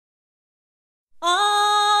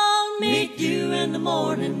meet you in the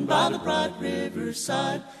morning by the bright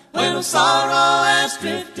riverside. When all sorrow has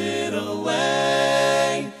drifted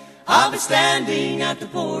away, I'll be standing at the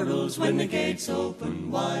portals when the gates open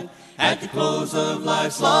wide, at the close of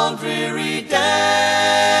life's long dreary day.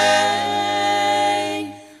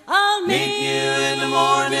 I'll meet you in the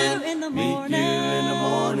morning, meet you in the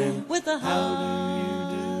morning, with a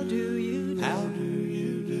how do you do, how do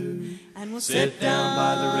you do. And we'll sit down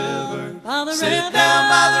by the river, sit down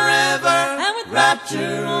by the river, and with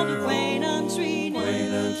rapture on the acquaintance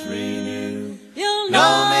renew. You'll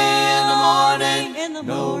know me in the morning,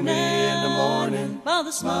 know me in the morning, by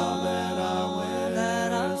the smile that I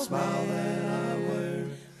wear, smile that I wear.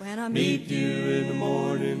 When I meet you in the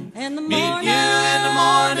morning, meet you in the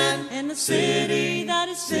morning, in the city that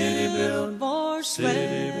is city built for square.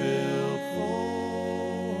 City built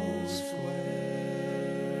for square.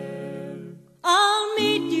 I'll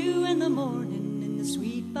meet you in the morning in the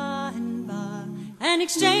sweet by and by, and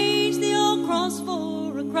exchange the old cross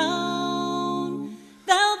for a crown.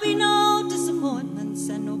 There'll be no disappointments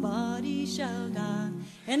and nobody shall die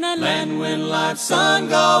in that land when life's sun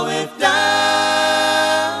goeth down.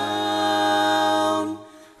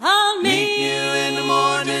 I'll meet you in the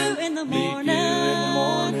morning,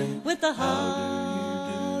 with the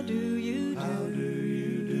how do you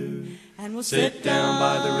do, and we'll sit down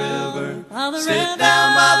by the river, sit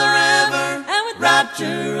down by the river, and with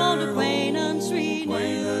rapture on acquaintance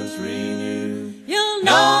renew. You'll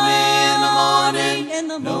know me in the morning,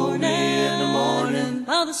 know me in the morning,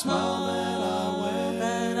 by the smile that I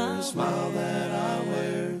wear, smile that I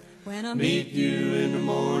wear. When I meet you in the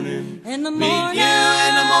morning, meet you in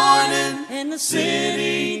the morning, in the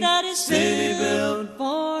city that is city built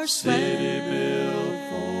for square.